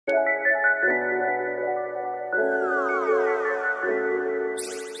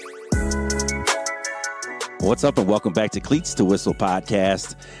What's up, and welcome back to Cleats to Whistle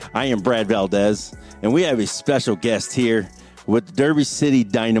podcast. I am Brad Valdez, and we have a special guest here with Derby City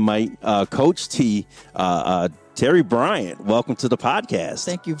Dynamite, Coach T, Terri Bryant. Welcome to the podcast.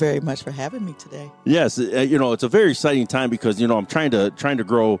 Thank you very much for having me today. Yes, it's a very exciting time because I'm trying to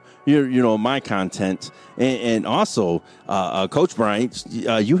grow my content, and also Coach Bryant,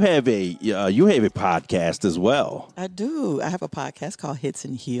 you have a podcast as well. I do. I have a podcast called Hits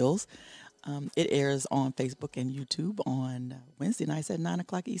and Heels. It airs on Facebook and YouTube on Wednesday nights at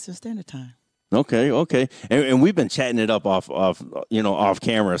 9:00 Eastern Standard Time. Okay, and we've been chatting it up off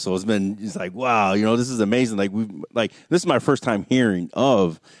camera, so it's like, wow, this is amazing. This is my first time hearing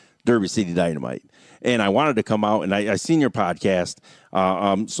of Derby City Dynamite, and I wanted to come out and I seen your podcast.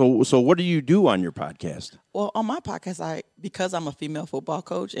 So what do you do on your podcast? Well, on my podcast, because I'm a female football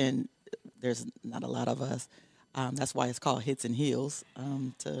coach and there's not a lot of us, that's why it's called Hits and Heels.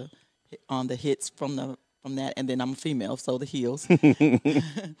 On the hits from that, and then I'm a female, so the heels.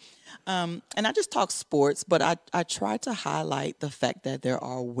 And I just talk sports, but I try to highlight the fact that there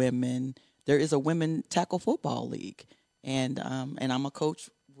is a women tackle football league, and I'm a coach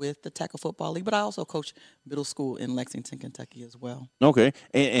with the tackle football league, but I also coach middle school in Lexington, Kentucky as well. Okay,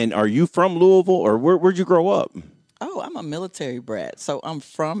 and are you from Louisville, or where'd you grow up? Oh, I'm a military brat, so I'm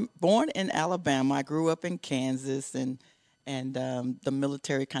born in Alabama. I grew up in Kansas, and the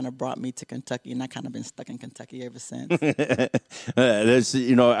military kind of brought me to Kentucky, and I kind of been stuck in Kentucky ever since. I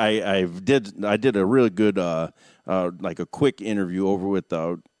did a really good like a quick interview over with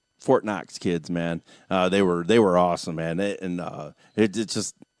Fort Knox kids, man. They were awesome, man. It's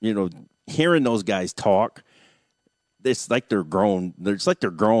just hearing those guys talk. It's like they're grown. It's like they're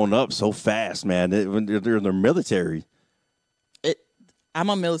growing up so fast, man. When they're in their military. I'm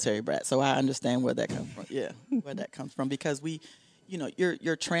a military brat, so I understand where that comes from. Yeah, where that comes from, because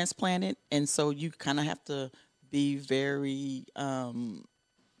you're transplanted, and so you kind of have to be very,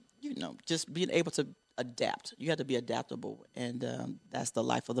 just being able to adapt. You have to be adaptable, and that's the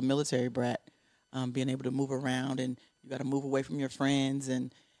life of the military brat. Being able to move around, and you got to move away from your friends,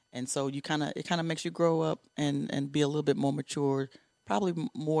 and so it kind of makes you grow up and be a little bit more mature, probably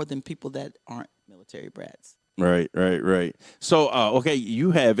more than people that aren't military brats. Right. So,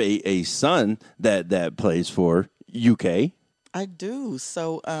 you have a son that plays for UK. I do.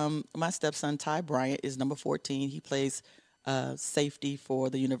 So, my stepson, Bryant, is number 14. He plays safety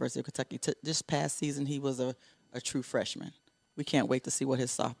for the University of Kentucky. This past season, he was a true freshman. We can't wait to see what his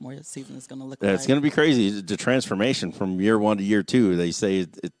sophomore season is going to look like. It's going to be crazy. The transformation from year one to year two, they say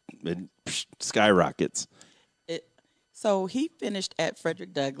it skyrockets. So, he finished at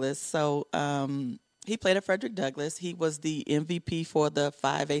Frederick Douglass. So, he played at Frederick Douglass. He was the MVP for the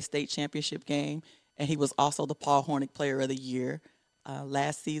 5A state championship game, and he was also the Paul Hornick Player of the Year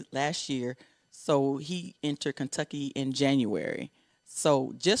last year. So he entered Kentucky in January.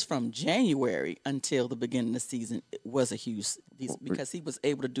 So just from January until the beginning of the season, it was a huge because he was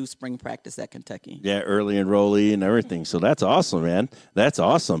able to do spring practice at Kentucky. Yeah, early enrollee and everything. So that's awesome, man. That's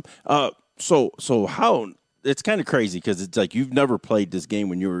awesome. So how? It's kind of crazy because it's like you've never played this game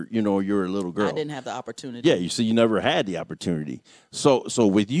when you were a little girl. I didn't have the opportunity. Yeah, you never had the opportunity. So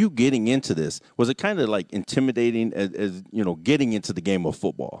with you getting into this, was it kind of like intimidating as getting into the game of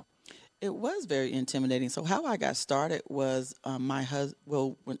football? It was very intimidating. So how I got started was my husband.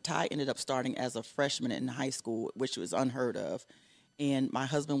 Well, when Ty ended up starting as a freshman in high school, which was unheard of, and my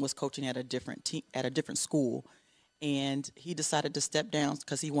husband was coaching at a different school. And he decided to step down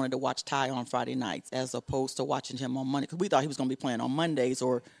because he wanted to watch Ty on Friday nights as opposed to watching him on Monday. Because we thought he was going to be playing on Mondays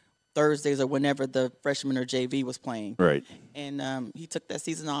or Thursdays or whenever the freshman or JV was playing. Right. And he took that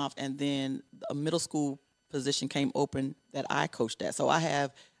season off, and then a middle school position came open that I coached at. So I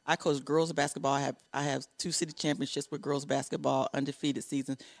coach girls basketball. I have 2 city championships with girls basketball, undefeated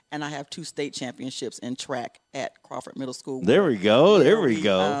season, and I have 2 state championships in track at Crawford Middle School. There we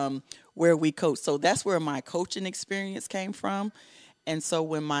go. Where we coach. So that's where my coaching experience came from. And so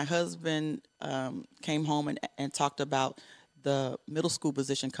when my husband came home and talked about the middle school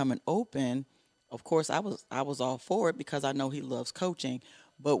position coming open, of course I was all for it because I know he loves coaching.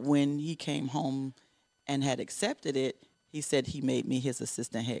 But when he came home and had accepted it, he said he made me his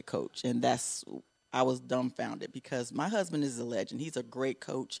assistant head coach. And I was dumbfounded because my husband is a legend. He's a great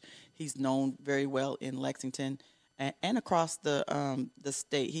coach. He's known very well in Lexington and across the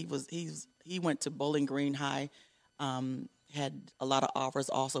state. He went to Bowling Green High, had a lot of offers,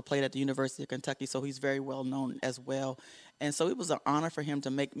 also played at the University of Kentucky, so he's very well known as well. And so it was an honor for him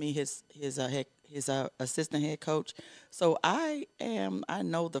to make me his assistant head coach. So I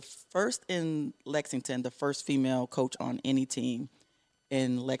know the first in Lexington, the first female coach on any team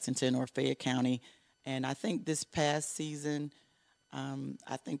in Lexington or Fayette County. And I think this past season,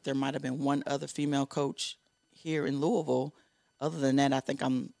 I think there might have been one other female coach here in Louisville. Other than that, I think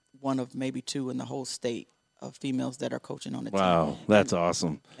I'm one of maybe two in the whole state of females that are coaching on the team. Wow, that's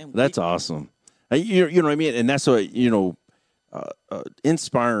awesome. And That's awesome. You know what I mean? And that's what,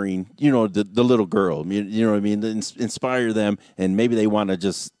 inspiring, the little girl. You know what I mean? Inspire them, and maybe they want to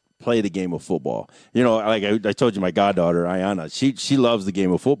just play the game of football. Like I told you, my goddaughter, Ayana, she loves the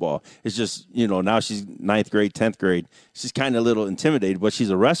game of football. It's just, now she's ninth grade, 10th grade. She's kind of a little intimidated, but she's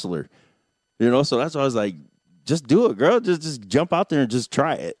a wrestler, so that's why I was like, just do it, girl. Just jump out there and just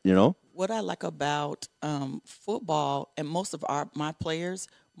try it, What I like about football, and most of my players,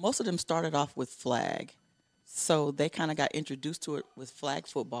 most of them started off with flag. So they kind of got introduced to it with flag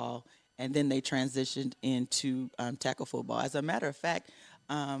football, and then they transitioned into tackle football. As a matter of fact,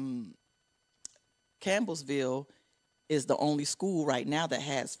 Campbellsville is the only school right now that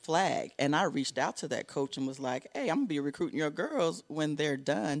has flag. And I reached out to that coach and was like, hey, I'm going to be recruiting your girls when they're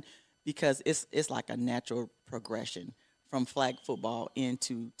done, because it's like a natural progression from flag football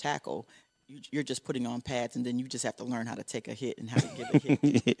into tackle. You're just putting on pads, and then you just have to learn how to take a hit and how to give a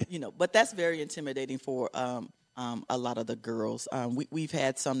hit. But that's very intimidating for a lot of the girls. We've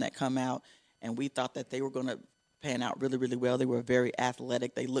had some that come out, and we thought that they were going to pan out really, really well. They were very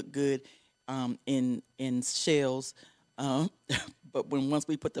athletic. They looked good in shells. But once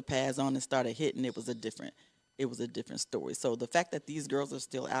we put the pads on and started hitting, it was a different story. So the fact that these girls are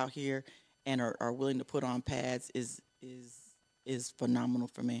still out here and are willing to put on pads is phenomenal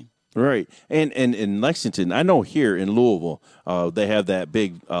for me. Right. And in Lexington, I know here in Louisville, they have that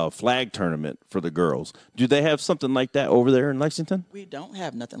big flag tournament for the girls. Do they have something like that over there in Lexington? We don't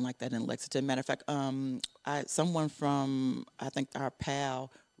have nothing like that in Lexington. Matter of fact, someone from, I think our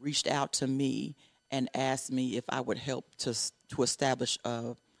pal, reached out to me and asked me if I would help to establish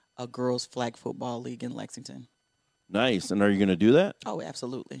a girls flag football league in Lexington. Nice. And are you going to do that? Oh,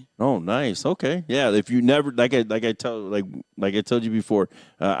 absolutely. Oh, nice. Okay. Yeah. If you never, like I told you before,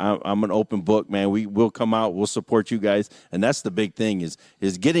 I'm an open book, man. We'll come out. We'll support you guys. And that's the big thing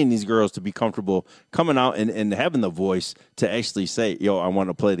is getting these girls to be comfortable coming out and having the voice to actually say, yo, I want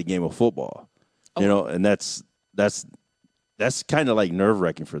to play the game of football, and that's kind of like nerve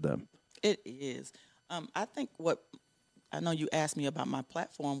wracking for them. It is. I think I know you asked me about my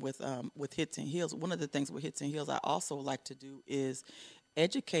platform with Hits and Heels. One of the things with Hits and Heels I also like to do is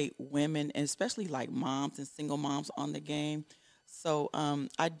educate women, and especially like moms and single moms, on the game. So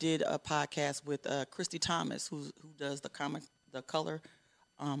I did a podcast with Christy Thomas, who does the color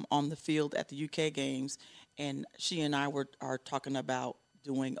on the field at the UK games, and she and I are talking about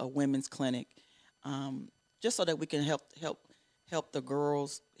doing a women's clinic, just so that we can help the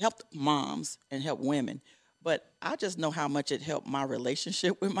girls, help moms, and help women. But I just know how much it helped my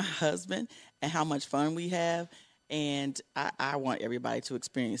relationship with my husband and how much fun we have. And I want everybody to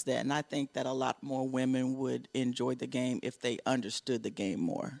experience that. And I think that a lot more women would enjoy the game if they understood the game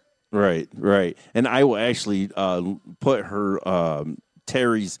more. Right, right. And I will actually put her,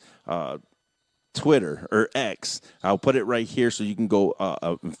 Terri's Twitter or X. I'll put it right here so you can go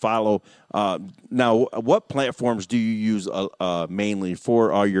and follow. Now, what platforms do you use mainly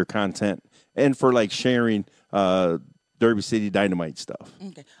for all your content and for like sharing Derby City Dynamite stuff?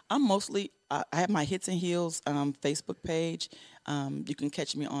 Okay, I'm mostly I have my Hits and Heels Facebook page. You can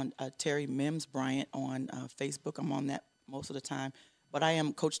catch me on Terri Mims Bryant on Facebook. I'm on that most of the time, but I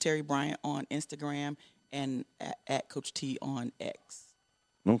am Coach Terri Bryant on Instagram and at Coach T on X.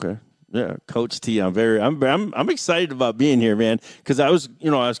 Okay. Yeah, Coach T. I'm excited about being here, man, because I was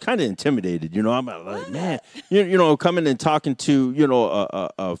kind of intimidated. I'm like, man, coming and talking to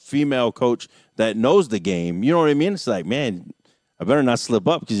a female coach that knows the game. You know what I mean? It's like, man, I better not slip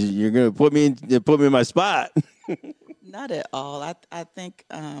up because you're gonna put me in my spot. Not at all. I think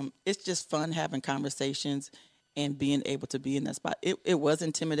it's just fun having conversations and being able to be in that spot. It was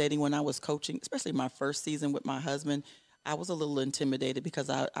intimidating when I was coaching, especially my first season with my husband. I was a little intimidated because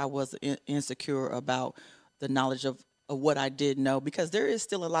I was insecure about the knowledge of what I did know, because there is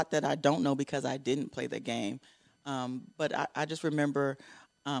still a lot that I don't know because I didn't play the game. But I just remember,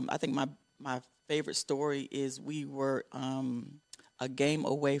 I think my favorite story is we were a game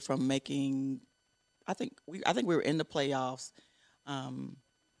away from making. I think we were in the playoffs,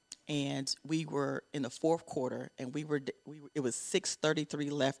 and we were in the fourth quarter, and it was 6:33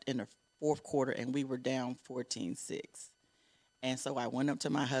 left in the fourth quarter, and we were down 14-6. And so I went up to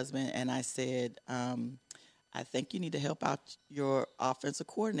my husband and I said, I think you need to help out your offensive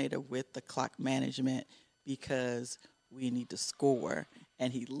coordinator with the clock management because we need to score.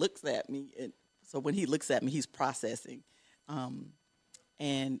 And he looks at me. And so when he looks at me, he's processing.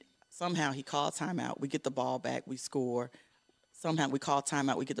 And somehow he called timeout. We get the ball back. We score. Somehow we call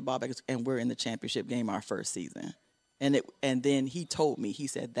timeout. We get the ball back, and we're in the championship game our first season. And then he told me, he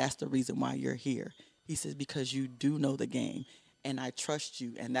said, that's the reason why you're here. He says, because you do know the game, and I trust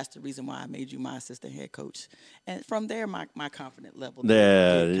you, and that's the reason why I made you my assistant head coach. And from there, my confidence level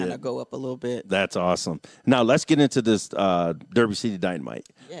did kind of go up a little bit. That's awesome. Now let's get into this Derby City Dynamite.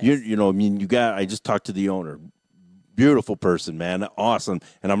 Yes. You know, I mean, I just talked to the owner. Beautiful person, man. Awesome.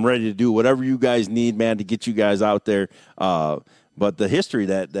 And I'm ready to do whatever you guys need, man, to get you guys out there. But the history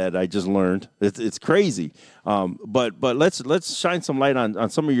that I just learned, it's crazy. But let's shine some light on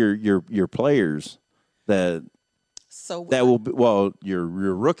some of your players that will be, well, your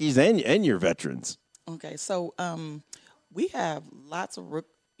rookies and your veterans. Okay, so we have lots of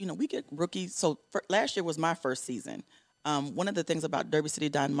we get rookies. So last year was my first season. One of the things about Derby City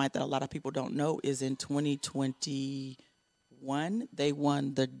Dynamite that a lot of people don't know is in 2021 they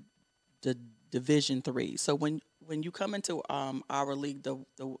won the Division III. So when you come into our league, the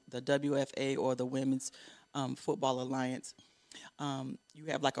WFA or the Women's Football Alliance, you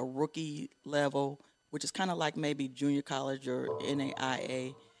have like a rookie level, which is kind of like maybe junior college or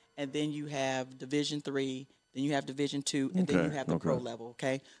NAIA, and then you have Division III, then you have Division II, and then you have the pro level.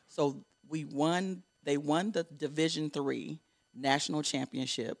 Okay, so they won the Division III national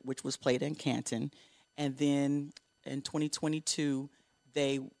championship, which was played in Canton, and then in 2022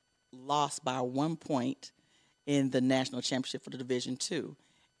 they lost by 1 point in the national championship for the Division II.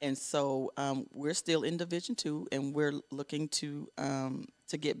 And so we're still in Division II, and we're looking to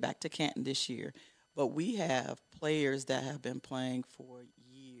get back to Canton this year. But we have players that have been playing for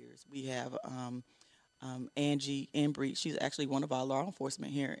years. We have Angie Embry. She's actually one of our law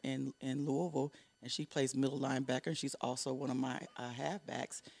enforcement here in Louisville, and she plays middle linebacker. And she's also one of my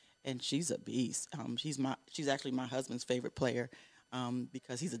halfbacks, and she's a beast. She's actually my husband's favorite player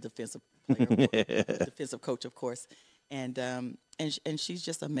because he's a defensive player, defensive coach, of course. And she's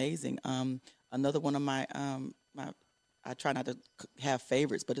just amazing. Another one of my I try not to have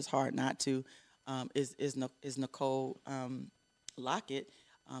favorites, but it's hard not to. Is Nicole Lockett.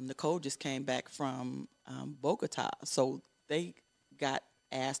 Nicole just came back from Bogota, so they got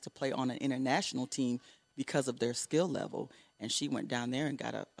asked to play on an international team because of their skill level, and she went down there and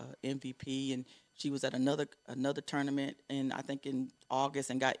got a MVP, and she was at another tournament, and I think in August,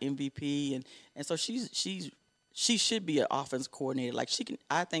 and got MVP, and so she should be an offense coordinator. Like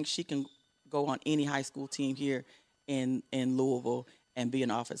I think she can go on any high school team here in Louisville and be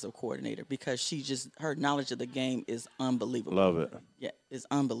an offensive coordinator because her knowledge of the game is unbelievable. Love it. Yeah, it's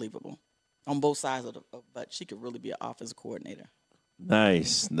unbelievable on both sides but she could really be an offensive coordinator.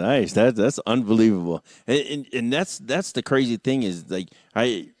 Nice. That's unbelievable. And that's the crazy thing is like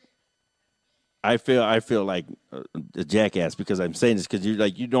I feel like a jackass because I'm saying this because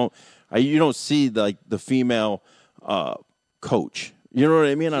you don't see the female coach. You know what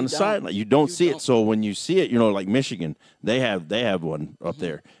I mean? On the sideline, you don't see it. So when you see it, like Michigan, they have one up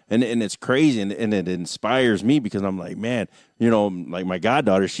there, and it's crazy, and it inspires me because I'm like, man, like my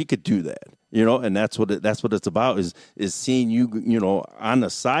goddaughter, she could do that, and that's what it's about is seeing you, on the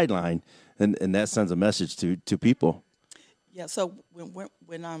sideline, and that sends a message to people. Yeah. So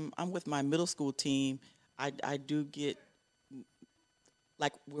when I'm with my middle school team, I do get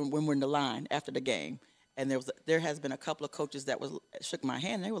like when we're in the line after the game. And there has been a couple of coaches that shook my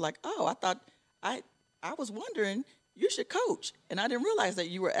hand. And they were like, "Oh, I thought I was wondering you should coach," and I didn't realize that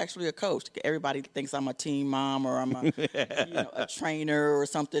you were actually a coach. Everybody thinks I'm a team mom or I'm a trainer or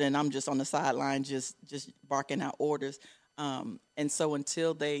something, and I'm just on the sideline just barking out orders. And so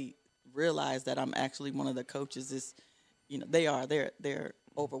until they realize that I'm actually one of the coaches, they're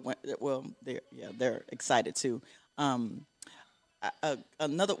overwhelmed. Well, they're excited too.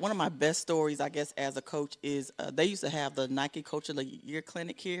 Another one of my best stories, I guess, as a coach is they used to have the Nike Coach of the Year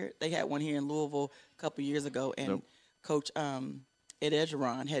clinic here. They had one here in Louisville a couple years ago, and Coach Ed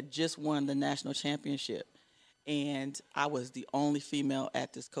Egeron had just won the national championship, and I was the only female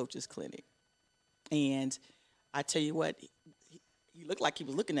at this coach's clinic. And I tell you what, he looked like he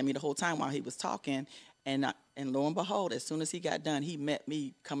was looking at me the whole time while he was talking. And lo and behold, as soon as he got done, he met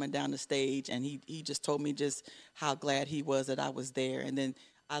me coming down the stage, and he just told me just how glad he was that I was there. And then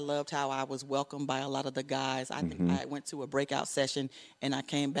I loved how I was welcomed by a lot of the guys. I think I went to a breakout session, and I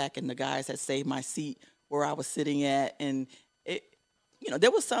came back, and the guys had saved my seat where I was sitting at. And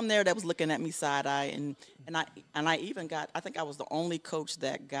there was some there that was looking at me side eye, and I even got. I think I was the only coach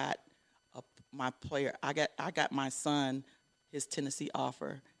that got my player. I got my son his Tennessee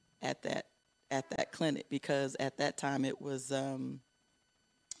offer at that clinic because at that time it was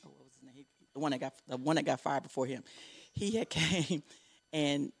what was his name? The one that got fired before him. He had came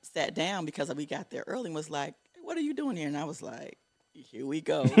and sat down because we got there early and was like, "Hey, what are you doing here?" And I was like, "Here we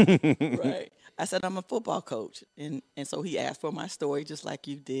go." Right. I said, "I'm a football coach." And so he asked for my story just like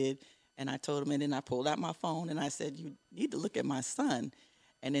you did. And I told him, and then I pulled out my phone and I said, "You need to look at my son."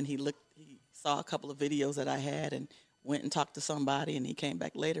 And then he saw a couple of videos that I had and went and talked to somebody. And he came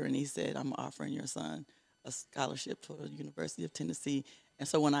back later and he said, "I'm offering your son a scholarship for the University of Tennessee." And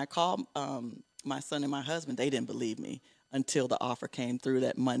so when I called my son and my husband, they didn't believe me until the offer came through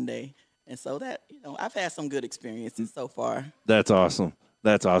that Monday. And so that, I've had some good experiences so far. That's awesome.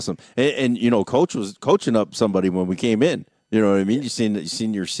 That's awesome. And coach was coaching up somebody when we came in. You know what I mean? Yes. You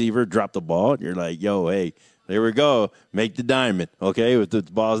seen your receiver drop the ball, and you're like, "Yo, hey, there we go. Make the diamond, okay? With the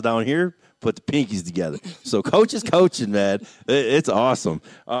balls down here, put the pinkies together." So coach is coaching, man. It's awesome.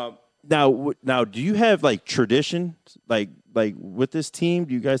 Now, do you have like tradition, like with this team?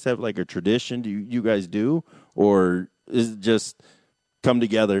 Do you guys have like a tradition? Do you guys do, or is it just come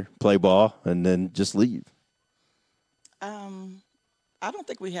together, play ball, and then just leave? I don't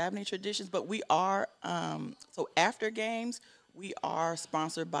think we have any traditions, but we are. So after games, we are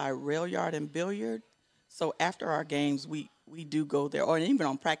sponsored by Rail Yard and Billiard. So after our games, we do go there, or even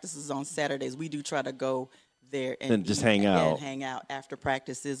on practices on Saturdays, we do try to go there and Just eat, hang out. and hang out after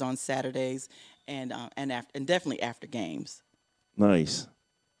practices on Saturdays, and definitely after games. Nice.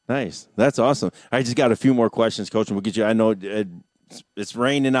 That's awesome. I just got a few more questions, Coach, and we'll get you. I know it's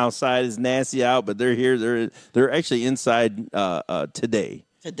raining outside, it's nasty out, but they're here. They're actually inside today.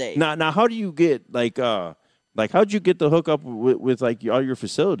 Today. Now, how do you get how'd you get the hookup with like all your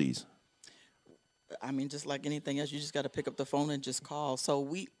facilities? I mean, just like anything else, you just got to pick up the phone and just call. So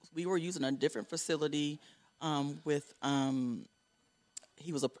we were using a different facility with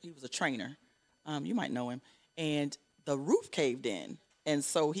he was a trainer. You might know him, and the roof caved in, and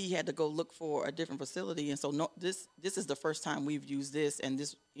so he had to go look for a different facility. And so this is the first time we've used this, and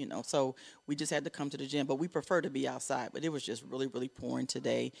this so we just had to come to the gym. But we prefer to be outside. But it was just really really pouring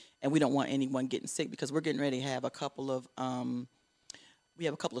today, and we don't want anyone getting sick because we're getting ready to have a couple of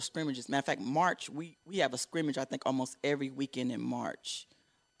scrimmages. Matter of fact, March, we have a scrimmage, I think, almost every weekend in March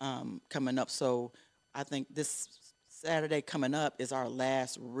coming up. So I think this Saturday coming up is our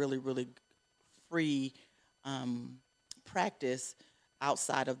last really, really free practice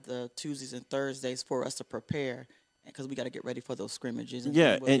outside of the Tuesdays and Thursdays for us to prepare because we got to get ready for those scrimmages. And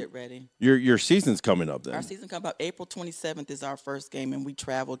Yeah, we'll and get ready. Your season's coming up then. Our season comes up April 27th is our first game, and we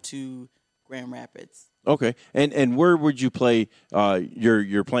travel to Grand Rapids. Okay, and where would you play?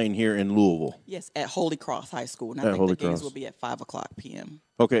 You're playing here in Louisville. Yes, at Holy Cross High School, and I think Holy the games Cross. will be at 5:00 p.m.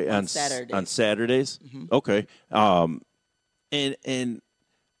 Okay, on Saturdays. On Saturdays. Mm-hmm. Okay. And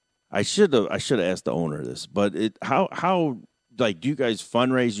I should have asked the owner this, but how like do you guys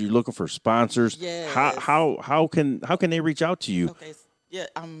fundraise? You looking for sponsors? Yes. How can they reach out to you? Okay. Yeah,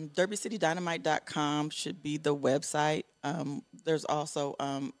 DerbyCityDynamite.com should be the website. There's also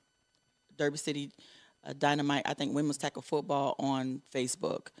Derby City Dynamite, I think women's tackle football on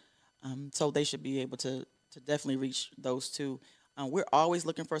Facebook. So they should be able to definitely reach those two. We're always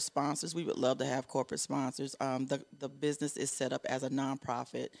looking for sponsors. We would love to have corporate sponsors. The business is set up as a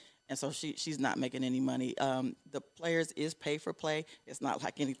nonprofit, and so she's not making any money. The players is pay for play. It's not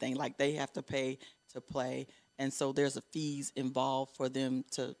like anything like they have to pay to play, and so there's a fees involved for them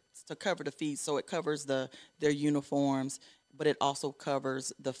to cover the fees. So it covers their uniforms, but it also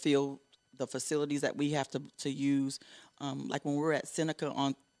covers the field, the facilities that we have to use. Like when we're at Seneca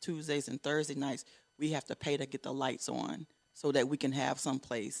on Tuesdays and Thursday nights, we have to pay to get the lights on so that we can have some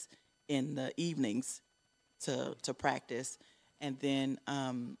place in the evenings to practice. And then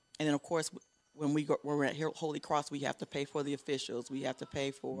of course when we're at Holy Cross, we have to pay for the officials. We have to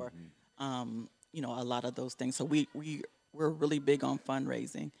pay for a lot of those things. So we're really big on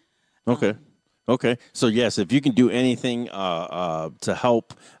fundraising. Okay. Okay, so yes, if you can do anything to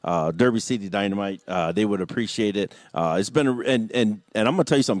help Derby City Dynamite, they would appreciate it. It's been and I'm gonna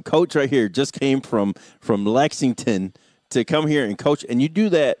tell you something. Coach right here just came from Lexington to come here and coach, and you do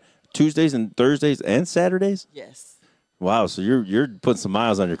that Tuesdays and Thursdays and Saturdays. Yes. Wow, so you're putting some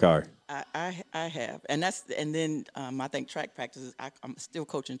miles on your car. I have, and then I think track practices. I'm still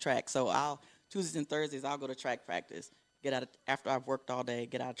coaching track, so Tuesdays and Thursdays I'll go to track practice. Get out after I've worked all day,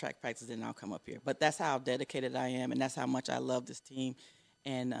 get out of track practice, and I'll come up here. But that's how dedicated I am, and that's how much I love this team.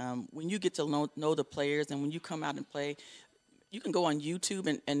 And when you get to know the players, and when you come out and play, you can go on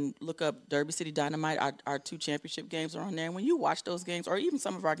YouTube and look up Derby City Dynamite. Our 2 championship games are on there. And when you watch those games, or even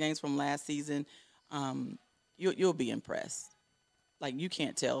some of our games from last season, you'll be impressed. Like you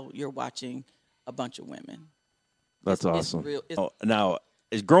can't tell you're watching a bunch of women. That's awesome. It's real. Now,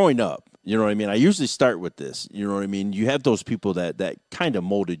 growing up, You know what I mean? I usually start with this. You know what I mean? You have those people that kind of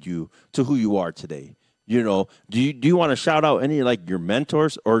molded you to who you are today. You know, do you want to shout out any like your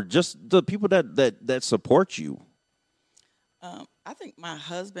mentors or just the people that support you? I think my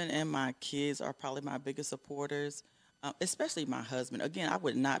husband and my kids are probably my biggest supporters, especially my husband. Again, I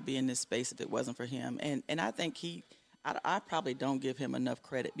would not be in this space if it wasn't for him. And I think I probably don't give him enough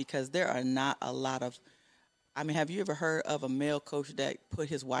credit because there are not a lot of, I mean, have you ever heard of a male coach that put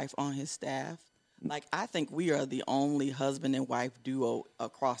his wife on his staff? Like, I think we are the only husband and wife duo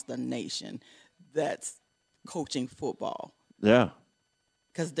across the nation that's coaching football. Yeah.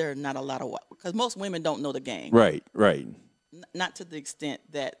 Because there are not a lot of, because most women don't know the game. Right, right. Not to the extent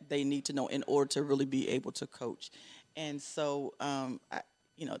that they need to know in order to really be able to coach. And so,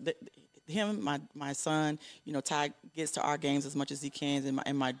 him, my son, Ty gets to our games as much as he can,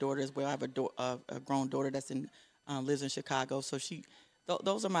 and my daughter as well. I have a grown daughter that's lives in Chicago, so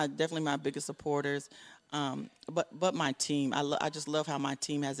those are definitely my biggest supporters. But my team, I just love how my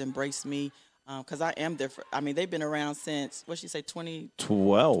team has embraced me. Because I am they've been around since,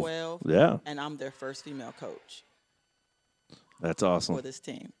 2012. Yeah. And I'm their first female coach. That's awesome. For this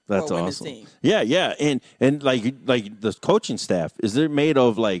team. That's for a awesome. Team. Yeah, yeah. And like the coaching staff, is it made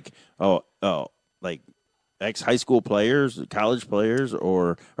of like ex high school players, college players,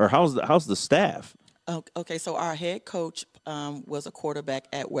 or how's the staff? Okay, so our head coach was a quarterback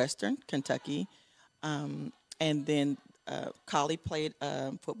at Western Kentucky. And then Collie played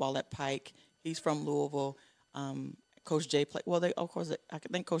football at Pike. He's from Louisville. Coach Jay played. Well, I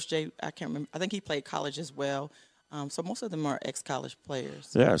think Coach Jay. I can't remember. I think he played college as well. So most of them are ex-college players.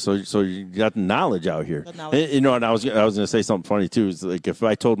 Yeah, so you got knowledge out here. And I was going to say something funny too. Is like if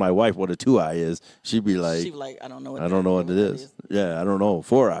I told my wife what a 2-eye is, she'd be like, I don't know. I don't know what it is. Yeah, I don't know.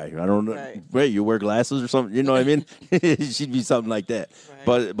 4-eye. I don't know. Right. Wait, you wear glasses or something? You know what I mean? She'd be something like that.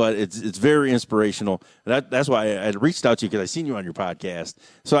 Right. But it's very inspirational. That's why I reached out to you because I seen you on your podcast.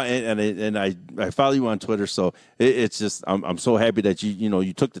 So I follow you on Twitter. So it's just I'm so happy that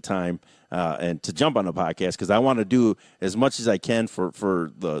you took the time. And to jump on the podcast because I want to do as much as I can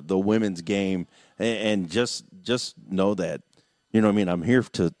for the women's game and just know that, you know what I mean, I'm here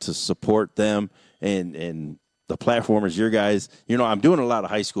to support them and the platform is your guys. I'm doing a lot of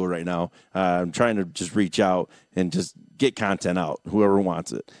high school right now. I'm trying to just reach out and just get content out, whoever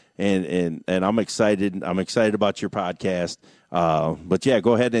wants it. And I'm excited. I'm excited about your podcast. But yeah,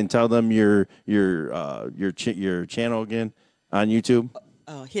 go ahead and tell them your channel again on YouTube.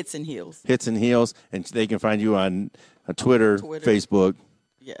 Hits and Heels. Hits and Heels, and they can find you on Twitter, Facebook.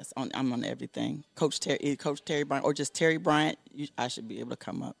 Yes, I'm on everything. Coach Terri Bryant, or just Terri Bryant. I should be able to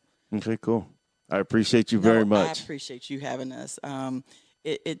come up. Okay, cool. I appreciate you very much. I appreciate you having us.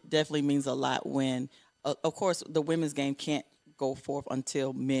 It definitely means a lot when, of course, the women's game can't go forth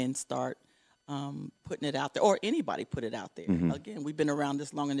until men start putting it out there, or anybody put it out there. Mm-hmm. Again, we've been around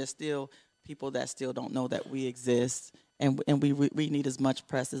this long, and there's still people that still don't know that we exist. And we need as much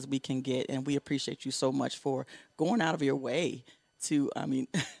press as we can get, and we appreciate you so much for going out of your way to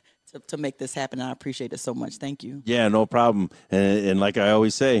make this happen. I appreciate it so much. Thank you. Yeah, no problem. And like I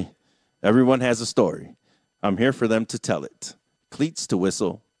always say, everyone has a story. I'm here for them to tell it. Cleats to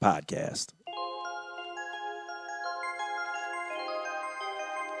Whistle Podcast.